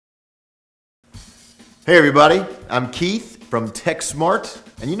Hey everybody, I'm Keith from TechSmart,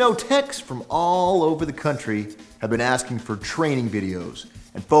 and you know techs from all over the country have been asking for training videos.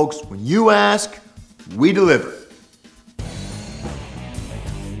 And folks, when you ask, we deliver.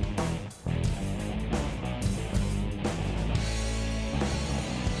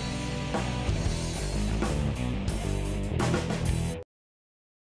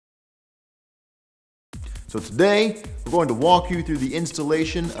 So today, we're going to walk you through the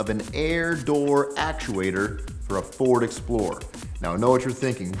installation of an air door actuator for a Ford Explorer. Now I know what you're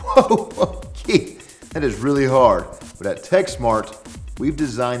thinking, whoa, Keith, that is really hard. But at TechSmart, we've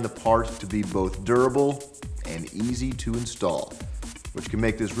designed the part to be both durable and easy to install, which can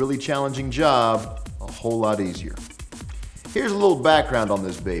make this really challenging job a whole lot easier. Here's a little background on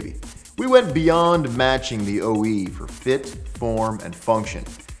this baby. We went beyond matching the OE for fit, form, and function.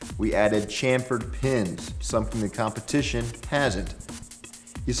 We added chamfered pins, something the competition hasn't.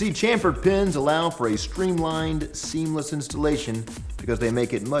 You see, chamfered pins allow for a streamlined, seamless installation because they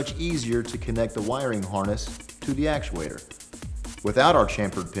make it much easier to connect the wiring harness to the actuator. Without our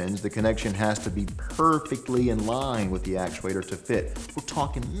chamfered pins, the connection has to be perfectly in line with the actuator to fit. We're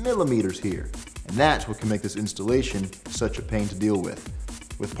talking millimeters here, and that's what can make this installation such a pain to deal with.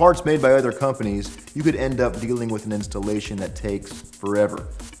 With parts made by other companies, you could end up dealing with an installation that takes forever.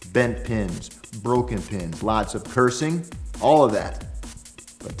 Bent pins, broken pins, lots of cursing, all of that.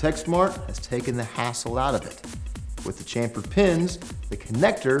 But TechSmart has taken the hassle out of it. With the chamfered pins, the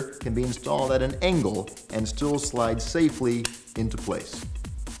connector can be installed at an angle and still slide safely into place.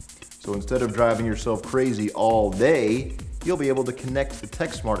 So instead of driving yourself crazy all day, you'll be able to connect the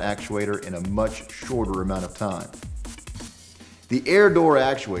TechSmart actuator in a much shorter amount of time. The air door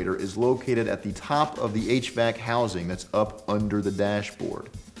actuator is located at the top of the HVAC housing that's up under the dashboard.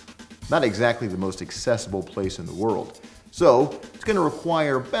 Not exactly the most accessible place in the world. So it's going to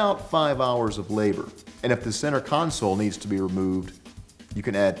require about 5 hours of labor. And if the center console needs to be removed, you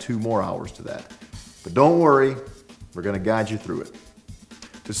can add 2 more hours to that. But don't worry, we're going to guide you through it.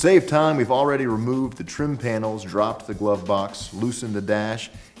 To save time, we've already removed the trim panels, dropped the glove box, loosened the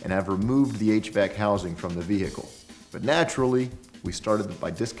dash, and have removed the HVAC housing from the vehicle. But naturally, we started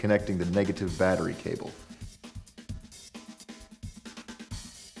by disconnecting the negative battery cable.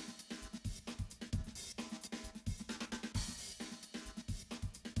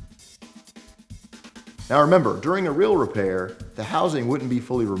 Now remember, during a real repair, the housing wouldn't be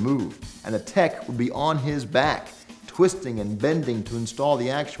fully removed, and the tech would be on his back, twisting and bending to install the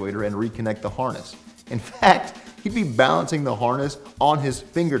actuator and reconnect the harness. In fact, he'd be balancing the harness on his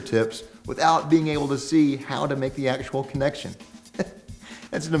fingertips without being able to see how to make the actual connection.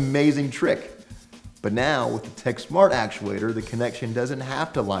 That's an amazing trick. But now, with the TechSmart actuator, the connection doesn't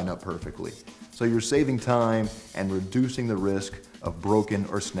have to line up perfectly. So you're saving time and reducing the risk of broken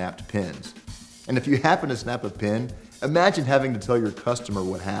or snapped pins. And if you happen to snap a pin, imagine having to tell your customer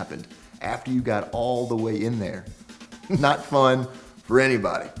what happened after you got all the way in there. Not fun for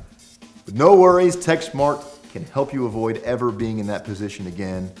anybody. But no worries, TechSmart can help you avoid ever being in that position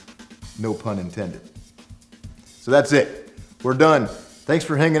again. No pun intended. So that's it. We're done. Thanks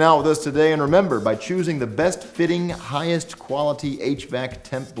for hanging out with us today. And remember, by choosing the best fitting, highest quality HVAC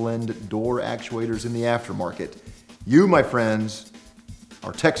temp blend door actuators in the aftermarket, you, my friends,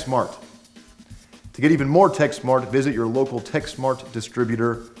 are TechSmart. To get even more TechSmart, visit your local TechSmart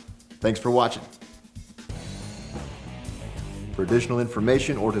distributor. Thanks for watching. For additional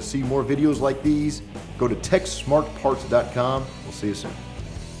information or to see more videos like these, go to TechSmartParts.com. We'll see you soon.